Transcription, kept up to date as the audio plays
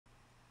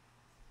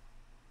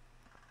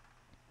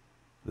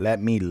Let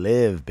Me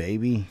Live,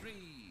 baby. 3,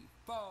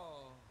 4.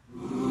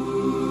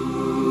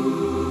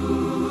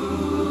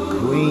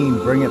 Queen,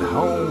 bring it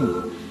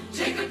home.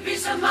 Take a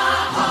piece of my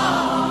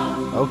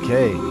heart.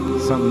 Okay,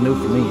 something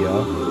new for me,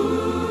 y'all.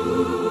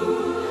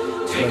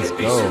 Let's Take a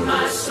piece go. of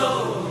my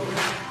soul.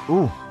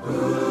 Ooh.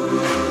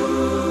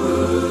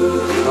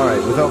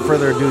 Alright, without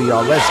further ado,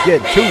 y'all, let's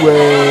get to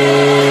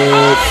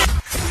it.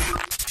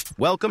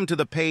 Welcome to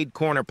the Paid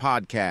Corner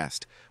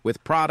Podcast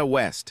with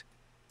Pradawest.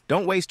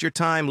 Don't waste your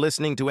time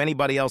listening to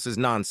anybody else's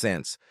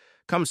nonsense.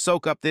 Come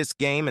soak up this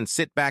game and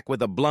sit back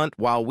with a blunt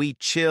while we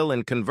chill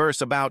and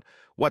converse about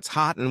what's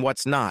hot and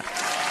what's not.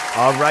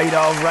 Alright.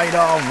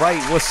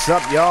 What's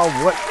up, y'all?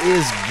 What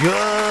is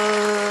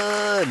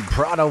good?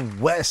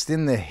 Pradawest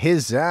in the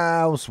his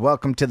house.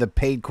 Welcome to the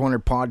Paid Corner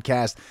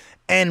Podcast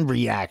and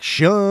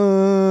reactions.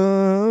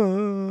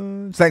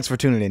 Thanks for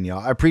tuning in,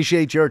 y'all. I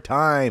appreciate your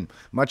time.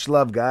 Much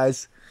love,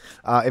 guys.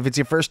 If it's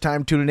your first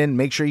time tuning in,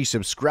 make sure you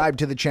subscribe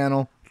to the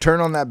channel, turn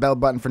on that bell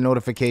button for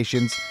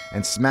notifications,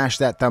 and smash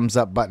that thumbs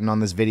up button on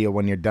this video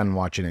when you're done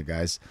watching it,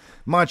 guys.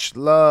 Much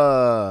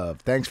love.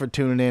 Thanks for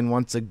tuning in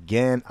once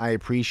again. I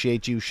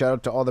appreciate you. Shout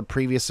out to all the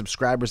previous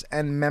subscribers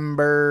and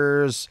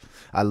members.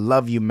 I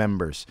love you,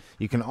 members.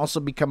 You can also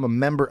become a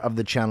member of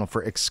the channel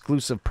for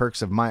exclusive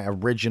perks of my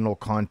original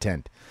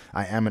content.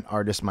 I am an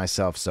artist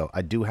myself, so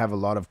I do have a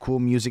lot of cool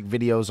music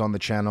videos on the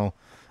channel,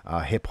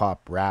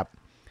 hip-hop, rap.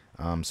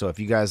 So if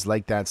you guys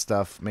like that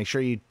stuff, make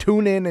sure you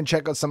tune in and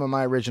check out some of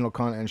my original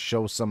content and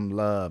show some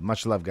love.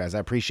 Much love, guys. I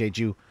appreciate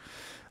you.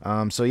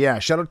 So yeah,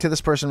 shout out to this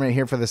person right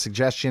here for the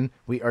suggestion.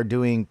 We are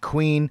doing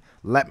Queen,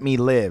 Let Me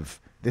Live.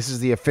 This is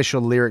the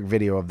official lyric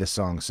video of this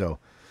song, so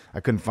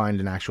I couldn't find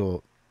an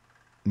actual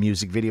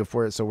music video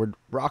for it, so we're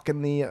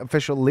rocking the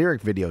official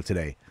lyric video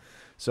today.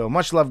 So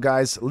much love,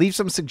 guys. Leave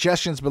some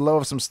suggestions below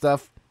of some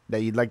stuff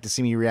that you'd like to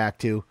see me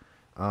react to,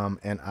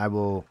 and I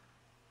will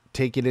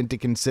take it into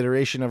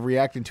consideration of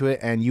reacting to it,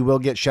 and you will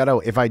get shout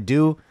out. If I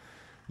do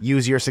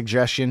use your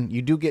suggestion,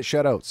 you do get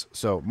shout outs.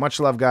 So much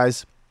love,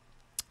 guys.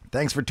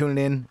 Thanks for tuning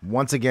in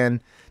once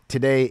again.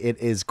 Today it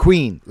is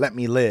Queen, Let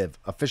Me Live,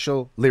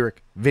 official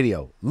lyric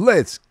video.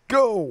 Let's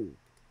go.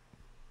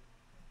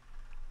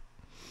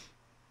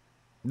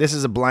 This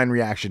is a blind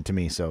reaction to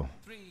me, so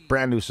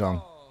brand new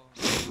song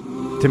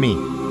to me.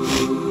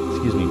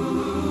 Excuse me.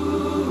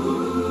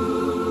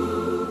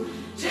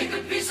 Take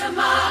a piece of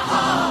my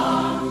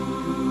heart.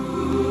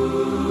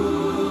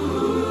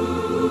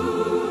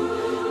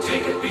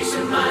 Take a piece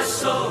of my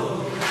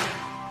soul.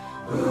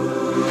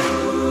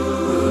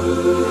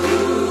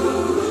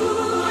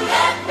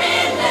 Let me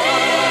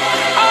live.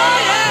 Oh,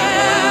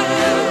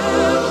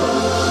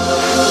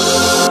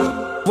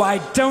 yeah. Why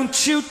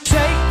don't you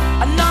take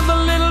another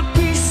little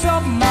piece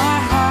of my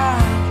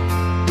heart?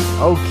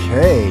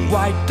 Okay.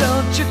 Why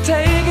don't you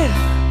take it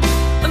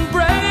and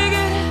break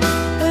it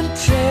and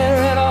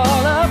tear it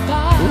all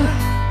apart? Ooh.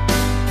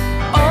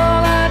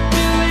 All I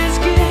do is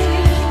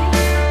give,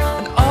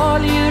 and all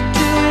you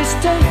do is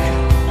take.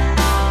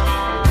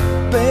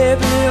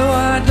 Baby,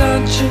 why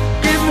don't you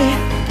give me a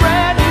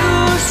brand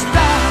new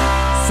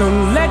start? So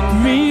let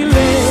me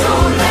live. So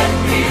let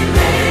me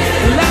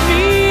live. Let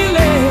me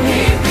live.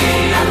 Leave me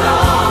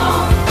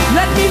alone.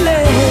 Let me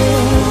live.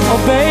 Oh,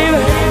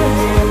 baby,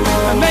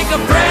 and make a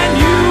brand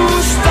new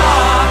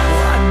start.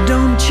 Why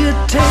don't you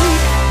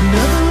take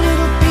another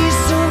little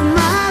piece of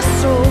my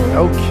soul?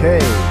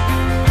 Okay.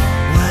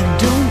 Why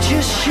don't you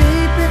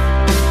shape it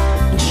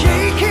and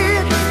shake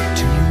it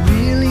till you're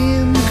really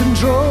in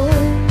control?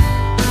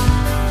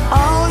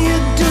 All you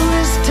do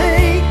is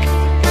take,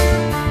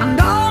 and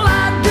all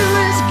I do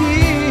is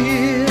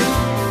give.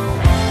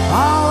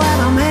 All that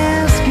I'm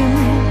asking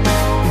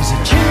is a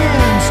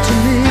chance to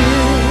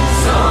live.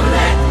 So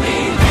let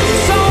me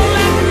live. So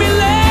let me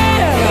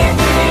live. Leave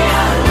me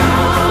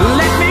alone.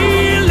 Let me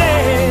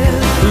live.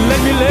 Let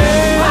me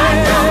live. Why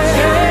don't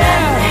you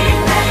let me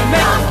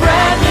make a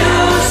brand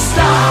new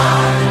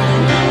start?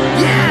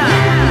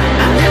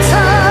 Yeah, and it's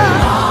a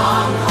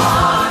long,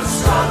 hard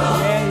struggle,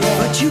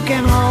 but you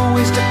can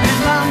always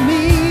depend on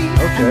me.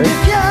 Okay. And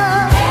if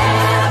you're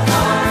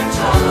ever in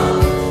trouble,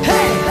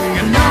 hey,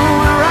 you know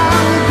where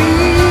I'll be.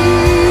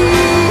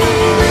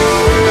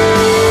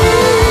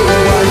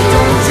 Why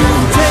don't you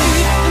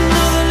take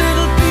another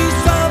little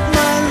piece of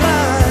my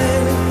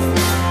life?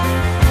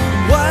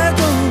 Why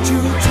don't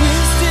you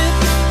twist it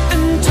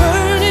and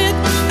turn it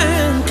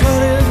and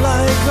cut it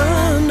like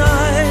a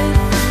knife?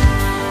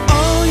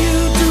 All you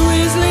do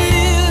is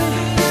live,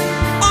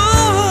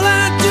 all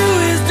I do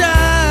is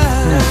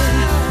die.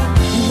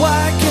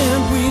 Why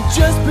can't we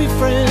just be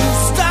friends?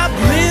 Stop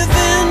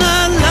living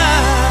our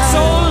lives.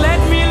 So let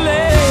me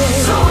live.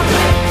 So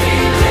let me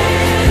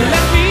live.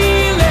 Let me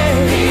live.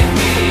 Leave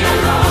me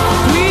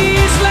alone.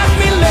 Please let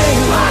me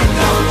live. Why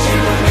don't you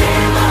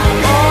give up?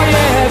 Oh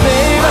yeah,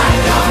 baby. Why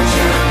don't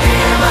you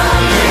give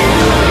up?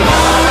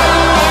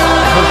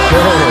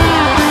 Okay.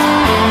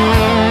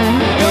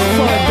 Go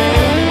for it,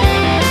 baby.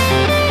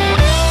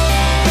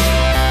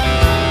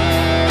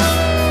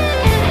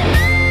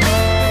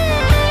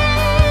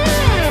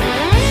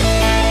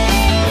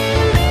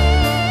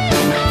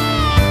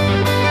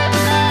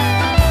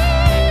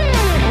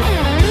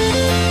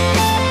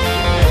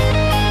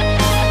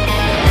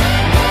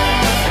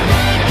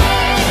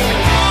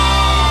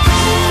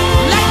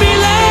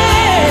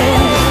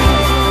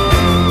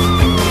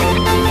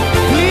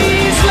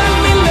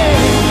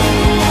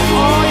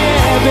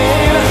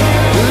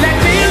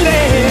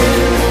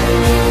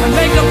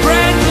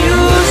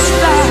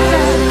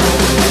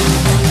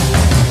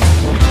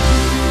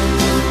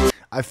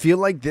 feel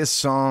like this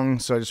song,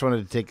 so I just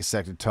wanted to take a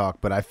sec to talk,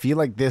 but I feel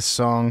like this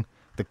song,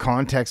 the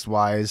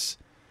context-wise,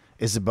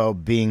 is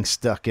about being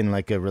stuck in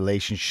like a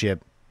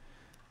relationship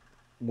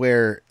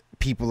where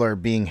people are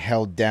being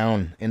held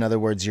down. In other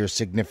words, your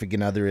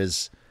significant other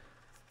is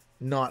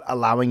not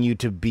allowing you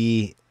to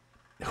be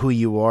who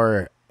you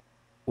are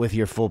with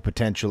your full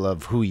potential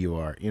of who you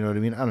are. You know what I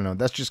mean? I don't know.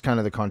 That's just kind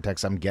of the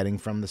context I'm getting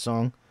from the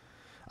song.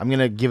 I'm going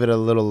to give it a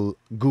little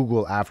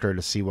Google after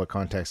to see what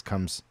context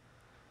comes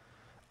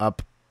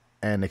up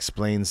and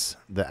explains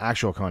the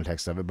actual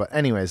context of it. But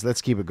anyways,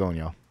 let's keep it going,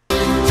 y'all.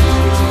 Let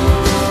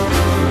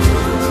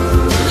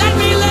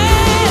me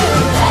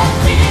live.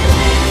 Let me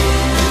live.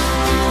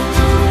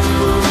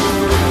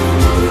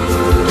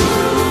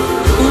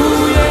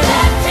 Ooh, yeah.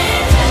 Let me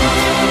live.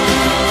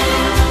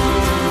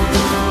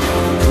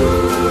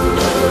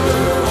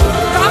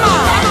 Come on.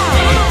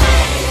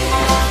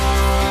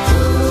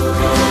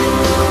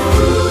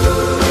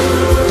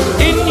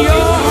 In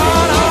your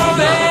heart, oh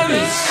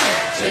baby,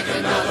 take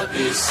another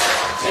piece.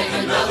 Take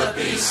another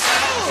piece.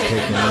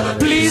 Take another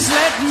piece. Please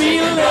let me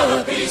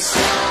live. Take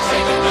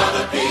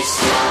another piece.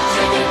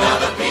 Take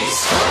another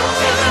piece.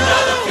 Take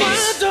another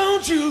piece. Why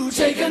don't you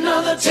take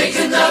another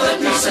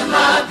piece of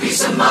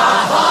my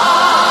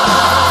heart?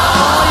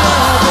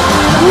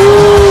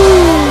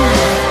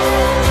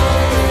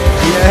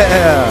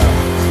 Yeah.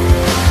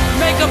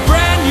 Make a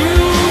brand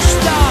new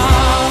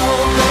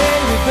start,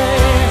 baby,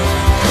 baby,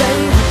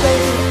 baby,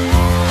 baby,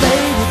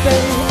 baby,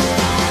 baby,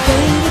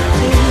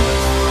 baby.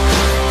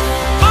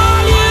 All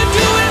you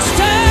do is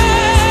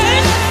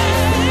take.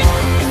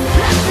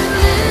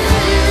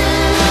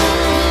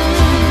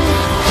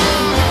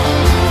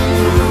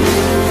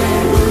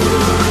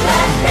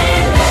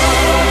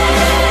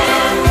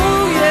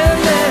 Oh yeah,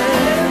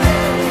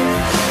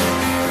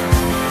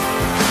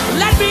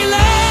 let me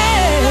live.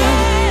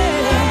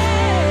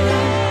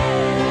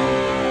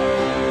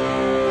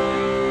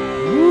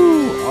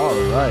 Woo, all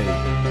right.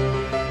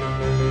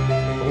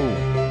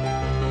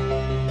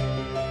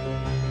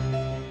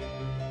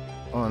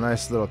 Oh,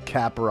 nice little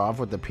capper off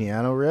with the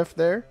piano riff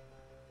there.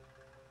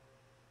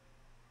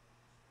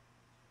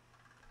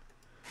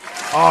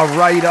 All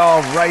right,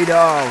 all right,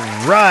 all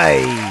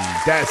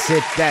right. That's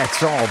it.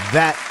 That's all.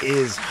 That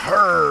is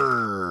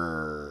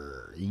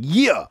her.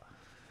 Yeah.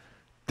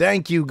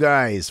 Thank you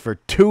guys for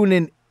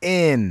tuning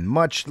in.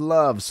 Much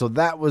love. So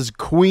that was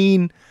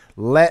Queen,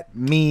 Let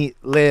Me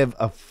Live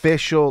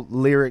official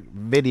lyric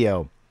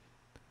video.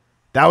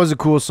 That was a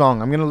cool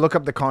song. I'm going to look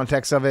up the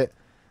context of it.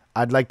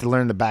 I'd like to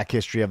learn the back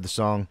history of the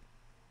song.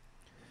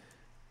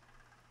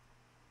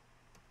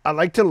 I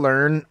like to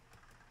learn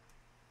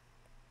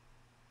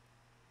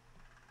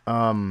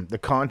the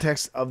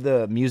context of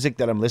the music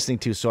that I'm listening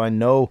to so I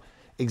know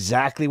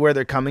exactly where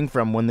they're coming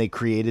from when they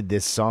created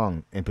this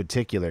song in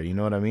particular. You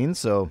know what I mean?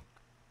 So,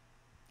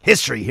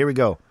 history. Here we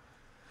go.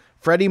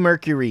 Freddie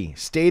Mercury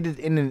stated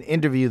in an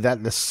interview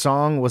that the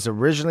song was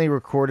originally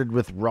recorded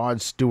with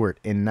Rod Stewart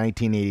in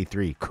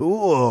 1983.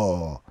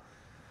 Cool.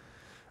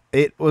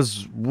 It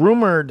was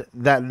rumored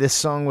that this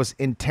song was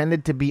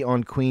intended to be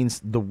on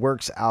Queen's The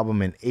Works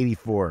album in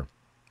 84.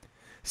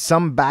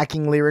 Some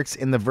backing lyrics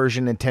in the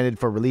version intended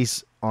for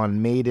release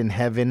on Made in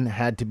Heaven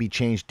had to be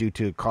changed due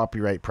to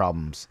copyright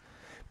problems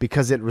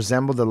because it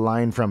resembled a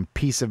line from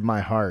Piece of My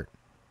Heart.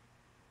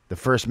 The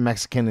first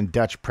Mexican and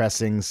Dutch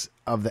pressings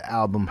of the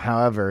album,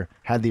 however,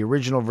 had the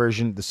original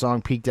version. The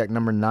song peaked at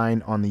number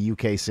 9 on the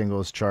UK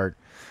singles chart.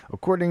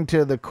 According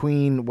to the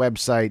Queen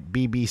website,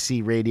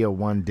 BBC Radio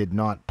 1 did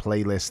not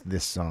playlist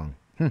this song.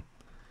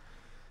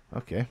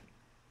 Okay.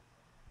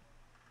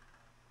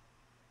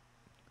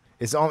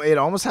 It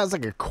almost has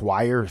like a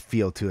choir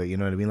feel to it, you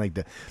know what I mean? Like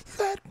the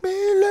Let Me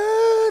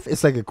Live.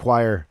 It's like a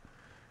choir.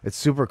 It's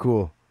super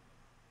cool.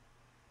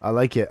 I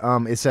like it.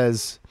 It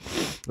says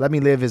Let Me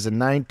Live is a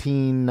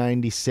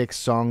 1996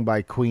 song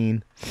by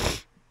Queen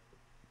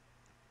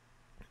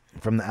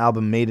from the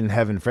album Made in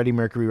Heaven. Freddie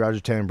Mercury, Roger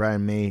Taylor, and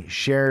Brian May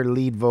share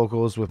lead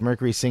vocals, with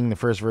Mercury singing the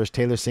first verse,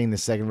 Taylor singing the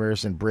second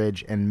verse and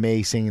bridge, and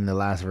May singing the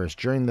last verse.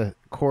 During the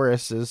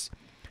choruses,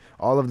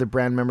 all of the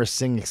band members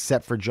sing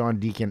except for John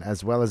Deacon,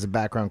 as well as a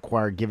background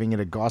choir, giving it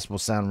a gospel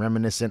sound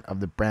reminiscent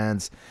of the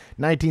band's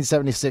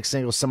 1976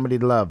 single Somebody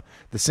to Love.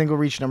 The single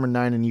reached number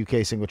 9 in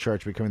UK single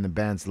charts, becoming the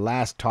band's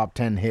last top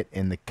 10 hit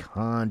in the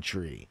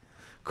country.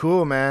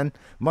 Cool, man.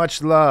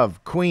 Much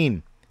love.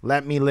 Queen,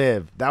 Let Me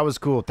Live. That was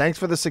cool. Thanks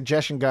for the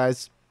suggestion,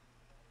 guys.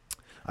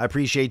 I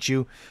appreciate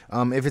you.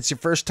 If it's your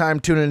first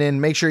time tuning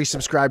in, make sure you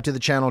subscribe to the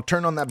channel.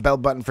 Turn on that bell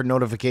button for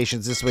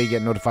notifications. This way you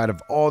get notified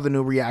of all the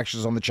new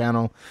reactions on the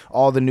channel,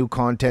 all the new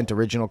content,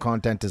 original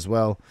content as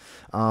well.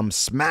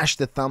 Smash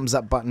the thumbs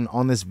up button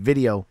on this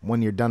video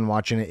when you're done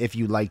watching it if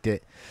you liked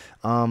it.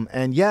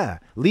 And yeah,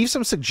 leave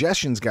some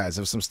suggestions, guys,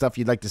 of some stuff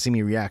you'd like to see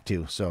me react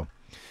to. So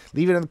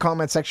leave it in the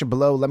comment section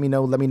below. Let me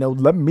know, let me know,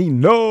 let me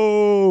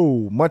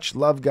know. Much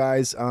love,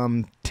 guys.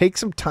 Take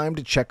some time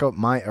to check out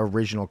my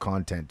original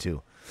content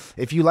too.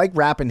 If you like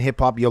rap and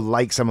hip-hop, you'll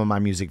like some of my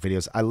music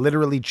videos. I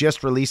literally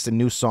just released a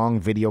new song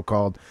video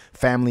called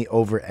Family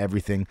Over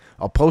Everything.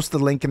 I'll post the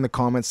link in the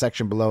comment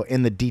section below,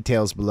 in the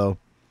details below.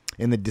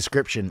 in the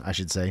description, I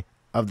should say,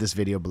 of this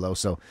video below.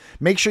 So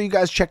make sure you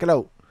guys check it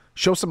out.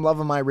 Show some love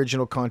on my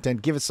original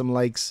content. Give it some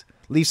likes.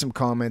 Leave some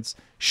comments.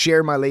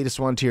 Share my latest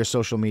one to your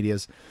social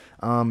medias.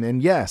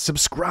 And yeah,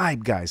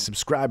 subscribe, guys.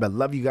 Subscribe. I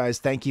love you guys.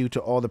 Thank you to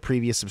all the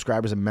previous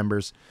subscribers and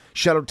members.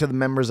 Shout out to the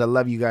members. I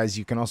love you guys.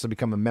 You can also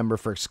become a member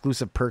for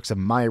exclusive perks of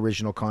my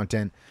original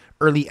content,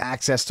 early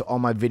access to all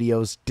my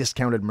videos,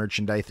 discounted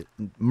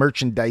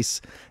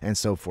merchandise, and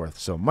so forth.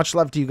 So much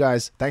love to you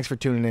guys. Thanks for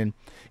tuning in.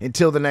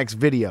 Until the next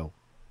video.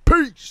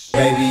 Peace.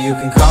 Baby, you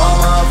can call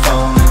my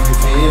phone.